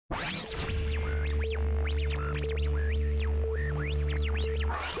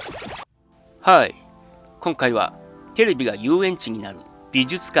はい。今回はテレビが遊園地になる、美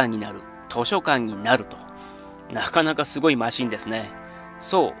術館になる、図書館になると。なかなかすごいマシンですね。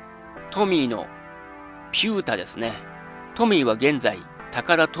そう、トミーのピュータですね。トミーは現在、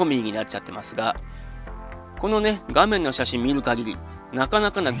宝トミーになっちゃってますが、このね、画面の写真見る限り、なか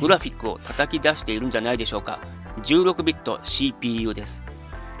なかなグラフィックを叩き出しているんじゃないでしょうか。16ビット CPU です。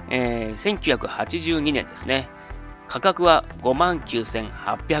1982年ですね。価格は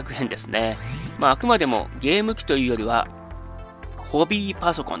 59,800 円ですね。あくまでもゲーム機というよりは、ホビー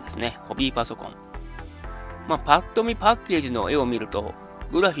パソコンですね。ホビーパソコン。パッと見パッケージの絵を見ると、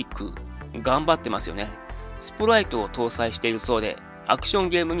グラフィック頑張ってますよね。スプライトを搭載しているそうで、アクション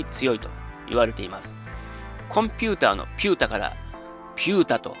ゲームに強いと言われています。コンピューターのピュータからピュー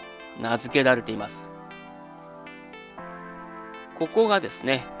タと名付けられています。ここがです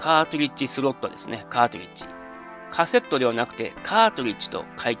ね、カートリッジスロットですね。カートリッジ。カセットではなくてカートリッジと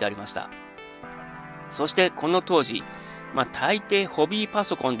書いてありました。そしてこの当時、大抵ホビーパ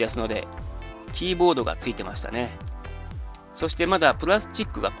ソコンですので、キーボードがついてましたね。そしてまだプラスチッ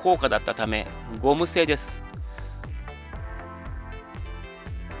クが高価だったため、ゴム製です。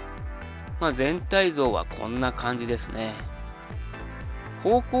全体像はこんな感じですね。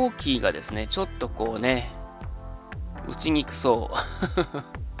方向キーがですね、ちょっとこうね、打ちにくそ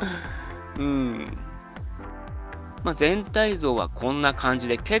う。全体像はこんな感じ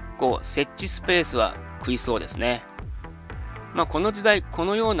で結構設置スペースは食いそうですね。この時代こ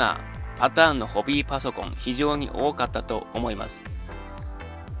のようなパターンのホビーパソコン非常に多かったと思います。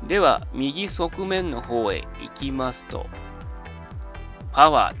では右側面の方へ行きますとパ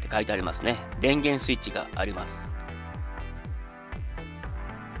ワーって書いてありますね。電源スイッチがあります。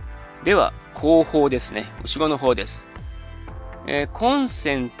では後方ですね。後ろの方です。コン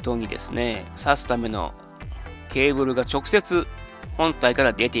セントにですね挿すためのケーブルが直接本体か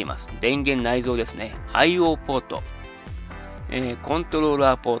ら出ています。電源内蔵ですね。IO ポート、コントロー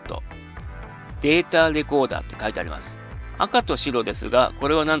ラーポート、データレコーダーって書いてあります。赤と白ですが、こ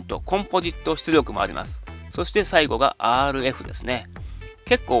れはなんとコンポジット出力もあります。そして最後が RF ですね。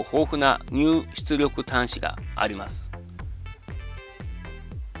結構豊富な入出力端子があります。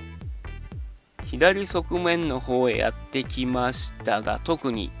左側面の方へやってきましたが、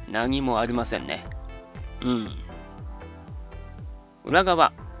特に何もありませんね。裏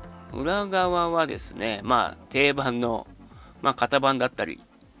側はですね、定番の、型番だったり、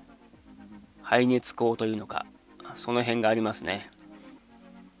排熱口というのか、その辺がありますね。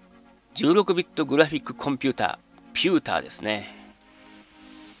16ビットグラフィックコンピューター、ピューターですね。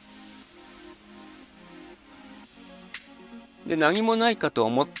で、何もないかと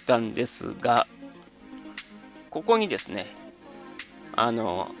思ったんですが、ここにですね、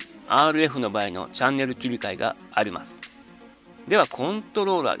RF の場合のチャンネル切り替えがあります。ではコント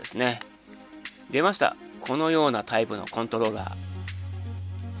ローラーですね。出ました。このようなタイプのコントローラー。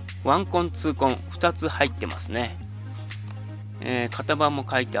1コン2コン2つ入ってますね。型番も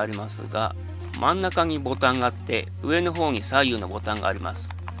書いてありますが、真ん中にボタンがあって上の方に左右のボタンがあります。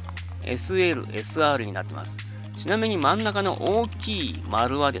 SL、SR になってます。ちなみに真ん中の大きい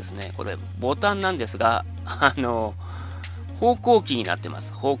丸はですね、これボタンなんですが方向キーになってま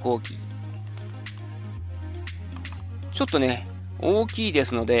す。方向キー。ちょっとね、大きいで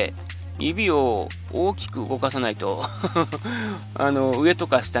すので、指を大きく動かさないと上と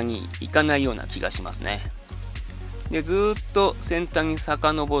か下に行かないような気がしますね。で、ずーっと先端に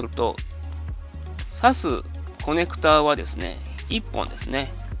遡ると、挿すコネクターはですね、1本です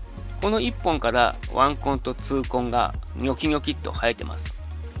ね。この1本から1コンと2コンがニョキニョキっと生えてます。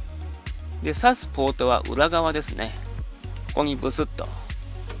で、挿すポートは裏側ですね。ここにブスッと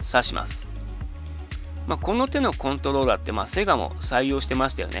挿します。この手のコントローラーってセガも採用してま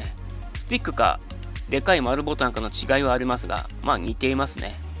したよね。スティックかでかい丸ボタンかの違いはありますが、似ています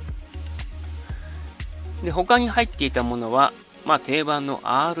ね。で、他に入っていたものは、定番の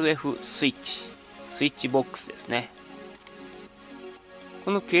RF スイッチボックスですね。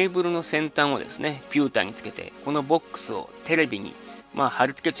このケーブルの先端をですね、ピューターにつけて、このボックスをテレビに貼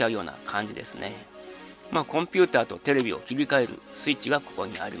り付けちゃうような感じですね。コンピューターとテレビを切り替えるスイッチがここ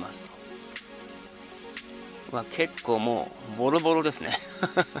にありますと。結構もうボロボロですね。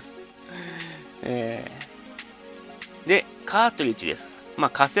で、カートリッジです。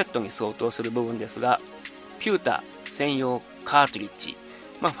カセットに相当する部分ですが、ピューター専用カートリッジ。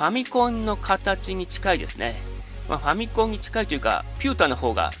ファミコンの形に近いですね。ファミコンに近いというか、ピューターの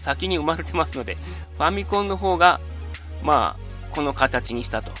方が先に生まれてますので、ファミコンの方が、この形にし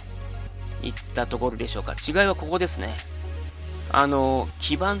たといったところでしょうか。違いはここですね。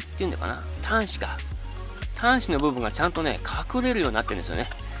基板っていうのかな、端子の部分がちゃんとね、隠れるようになってるんですよね。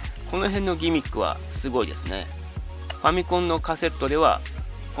この辺のギミックはすごいですね。ファミコンのカセットでは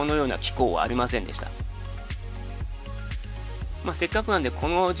このような機構はありませんでした。せっかくなんでこ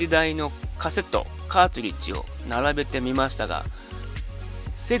の時代のカセットカートリッジを並べてみましたが、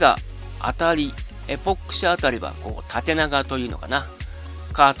セガあたりエポック社あたりはこう縦長というのかな、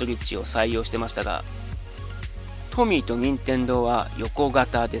カートリッジを採用してましたが、トミーと任天堂は横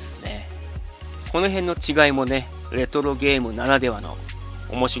型ですね。この辺の違いもね、レトロゲームならではの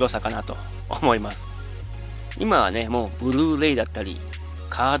面白さかなと思います。今はね、もうブルーレイだったり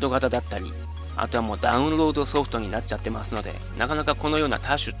カード型だったり、あとはもうダウンロードソフトになっちゃってますので、なかなかこのような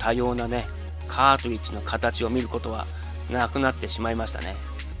多種多様なねカートリッジの形を見ることはなくなってしまいましたね。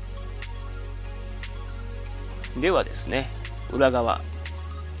ではですね、裏側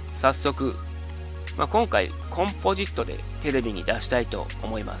早速、今回コンポジットでテレビに出したいと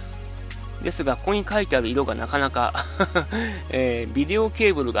思います。ですがここに書いてある色がなかなかビデオ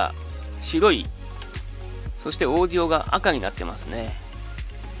ケーブルが白い、そしてオーディオが赤になってますね。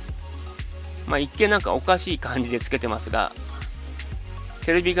一見なんかおかしい感じでつけてますが、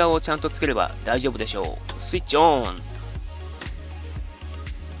テレビ側をちゃんとつければ大丈夫でしょう。スイッチオン。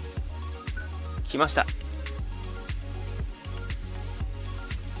来ました。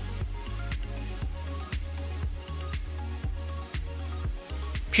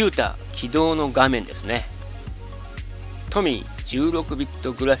ピュータ起動の画面ですね。トミー16ビッ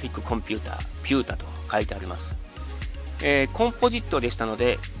トグラフィックコンピューターピュータと書いてあります。コンポジットでしたの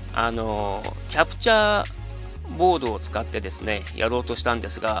で、キャプチャーボードを使ってですねやろうとしたんで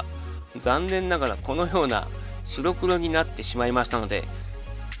すが、残念ながらこのような白黒になってしまいましたので、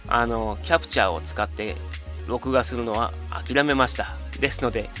キャプチャーを使って録画するのは諦めました。です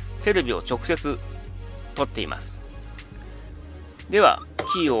のでテレビを直接撮っています。では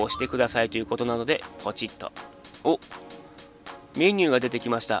キーを押してくださいということなのでポチッと。メニューが出てき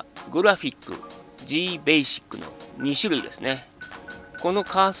ました。グラフィック G ベーシックの2種類ですね。この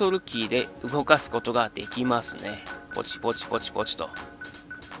カーソルキーで動かすことができますね。ポチポチポチポチと。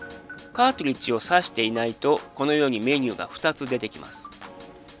カートリッジを挿していないとこのようにメニューが2つ出てきます。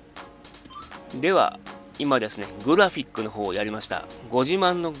では今ですね、グラフィックの方をやりました。ご自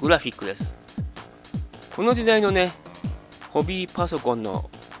慢のグラフィックです。この時代のねホビーパソコンの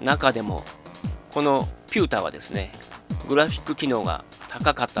中でもこのピュータはですね、グラフィック機能が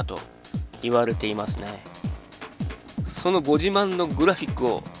高かったと言われていますね。そのご自慢のグラフィック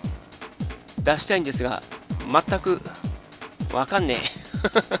を出したいんですが、全くわかんね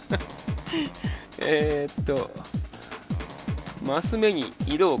え。マス目に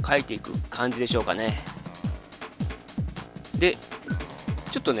色を描いていく感じでしょうかね。で、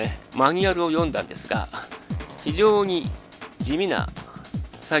ちょっとね、マニュアルを読んだんですが、非常に地味な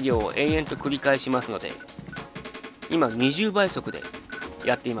作業を延々と繰り返しますので、今20倍速で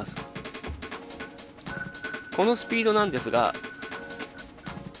やっています。このスピードなんですが、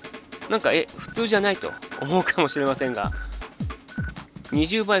なんか普通じゃないと思うかもしれませんが、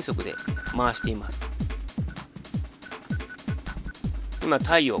20倍速で回しています。今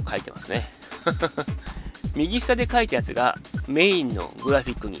太陽を描いてますね。右下で描いたやつがメインのグラフ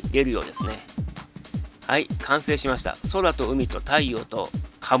ィックに出るようですね。はい、完成しました。空と海と太陽と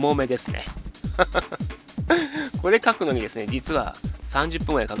カモメですね。これ描くのにですね、実は30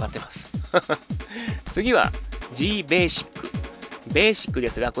分ぐらいかかってます。次は G ベーシック。ベーシックで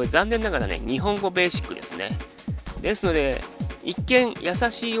すが、これ残念ながらね、日本語ベーシックですね。ですので、一見優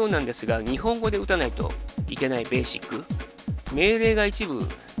しいようなんですが、日本語で打たないといけないベーシック。命令が一部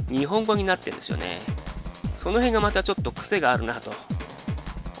日本語になってるんですよね。その辺がまたちょっと癖があるなと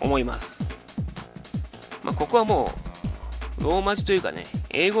思います。ここはもうローマ字というかね、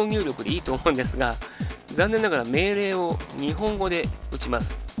英語入力でいいと思うんですが、残念ながら命令を日本語で打ちま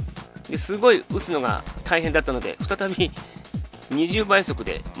す。ですごい打つのが大変だったので、再び20倍速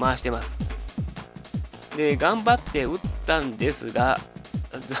で回してます。で、頑張って打ったんですが、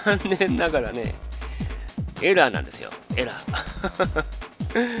残念ながらね、エラーなんですよ。エラー。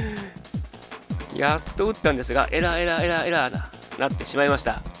やっと打ったんですが、エラーだなってしまいまし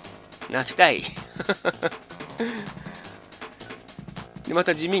た。泣きたい。で、ま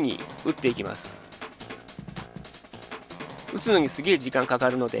た地味に打っていきます。打つのにすげえ時間かか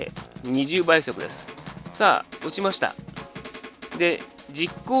るので20倍速です。さあ、打ちました。で、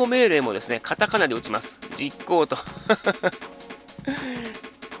実行命令もですね、カタカナで打ちます。実行と。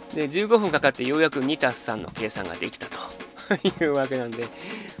で、15分かかってようやく 2+3 の計算ができたというわけなんで、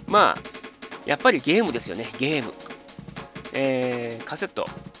やっぱりゲームですよね、ゲーム。カセッ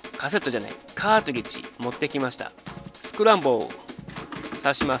トじゃない、カートリッジ持ってきました。スクランボー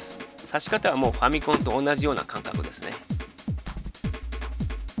挿します。挿し方はもうファミコンと同じような感覚ですね。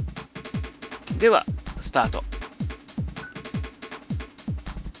ではスタート。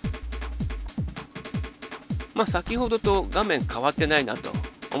先ほどと画面変わってないなと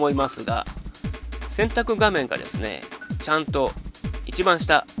思いますが、選択画面がですね、ちゃんと一番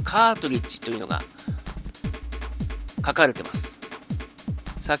下カートリッジというのが書かれてます。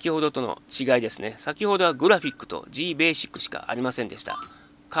先ほどとの違いですね。先ほどはグラフィックと G ベーシックしかありませんでした。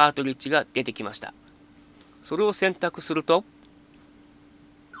カートリッジが出てきました。それを選択すると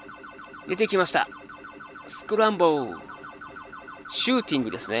出てきました。スクランボーシューティン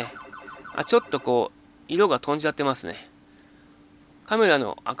グですね。ちょっと色が飛んじゃってますね。カメラ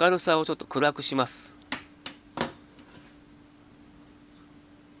の明るさをちょっと暗くします。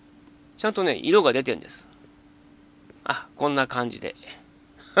ちゃんとね、色が出てるんです。こんな感じで。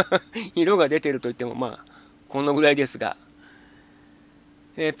色が出てるといっても、このぐらいですが、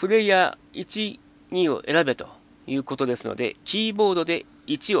プレイヤー1、2を選べということですので、キーボードで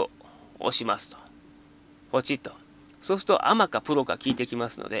1を押しますと。ポチッと。そうすると、アマかプロか聞いてきま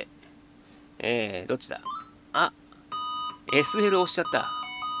すので、どっちだSL 押しちゃった。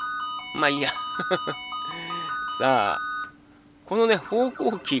いいや。さあ、このね、方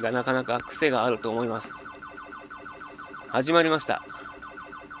向キーがなかなか癖があると思います。始まりました。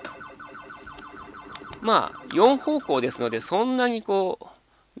4方向ですので、そんなに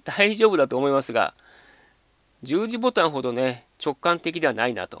大丈夫だと思いますが、十字ボタンほどね、直感的ではな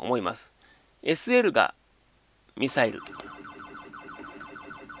いなと思います。SL がミサイル。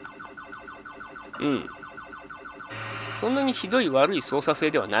そんなにひどい悪い操作性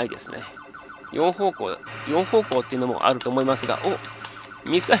ではないですね。4方向っていうのもあると思いますが、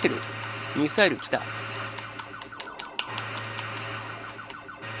ミサイル来た。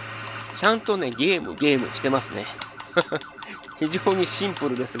ちゃんとね、ゲームしてますね。非常にシンプ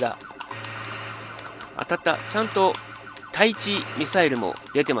ルですが、当たった。ちゃんと対地ミサイルも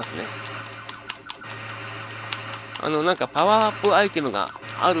出てますね。なんかパワーアップアイテムが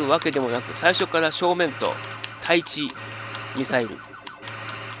あるわけでもなく、最初から正面と対地ミサイル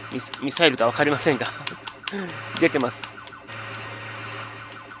ミサイルか分かりませんが出てます。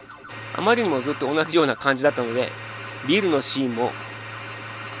あまりにもずっと同じような感じだったので、ビルのシーンも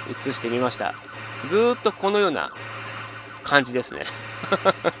映してみました。ずーっとこのような感じですね。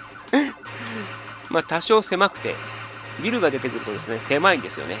多少狭くて、ビルが出てくるとですね、狭いんで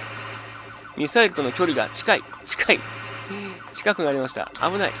すよね。ミサイルとの距離が近くなりました。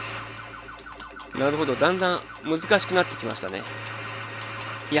危ない。なるほど、だんだん難しくなってきましたね。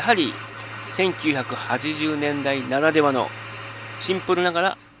やはり1980年代ならではのシンプルなが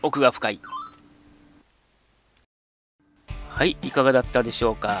ら奥が深い。はい、いかがだったでし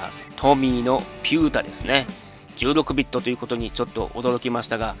ょうか。トミーのピュータですね。16ビットということにちょっと驚きまし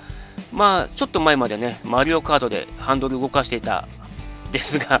たが、ちょっと前までね、マリオカートでハンドル動かしていたで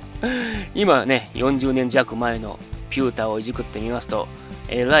すが、今ね、40年弱前のピュータをいじくってみますと、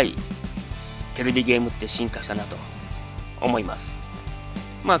えらいテレビゲームって進化したなと思います。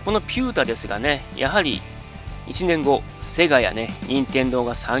このピュータですがね、やはり1年後、セガやね、任天堂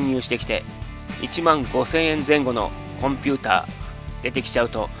が参入してきて、1万5000円前後のコンピューター出てきちゃう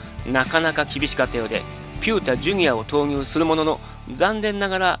と、なかなか厳しかったようで、ピュータジュニアを投入するものの、残念な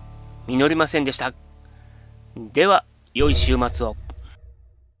がら実りませんでした。では、良い週末を。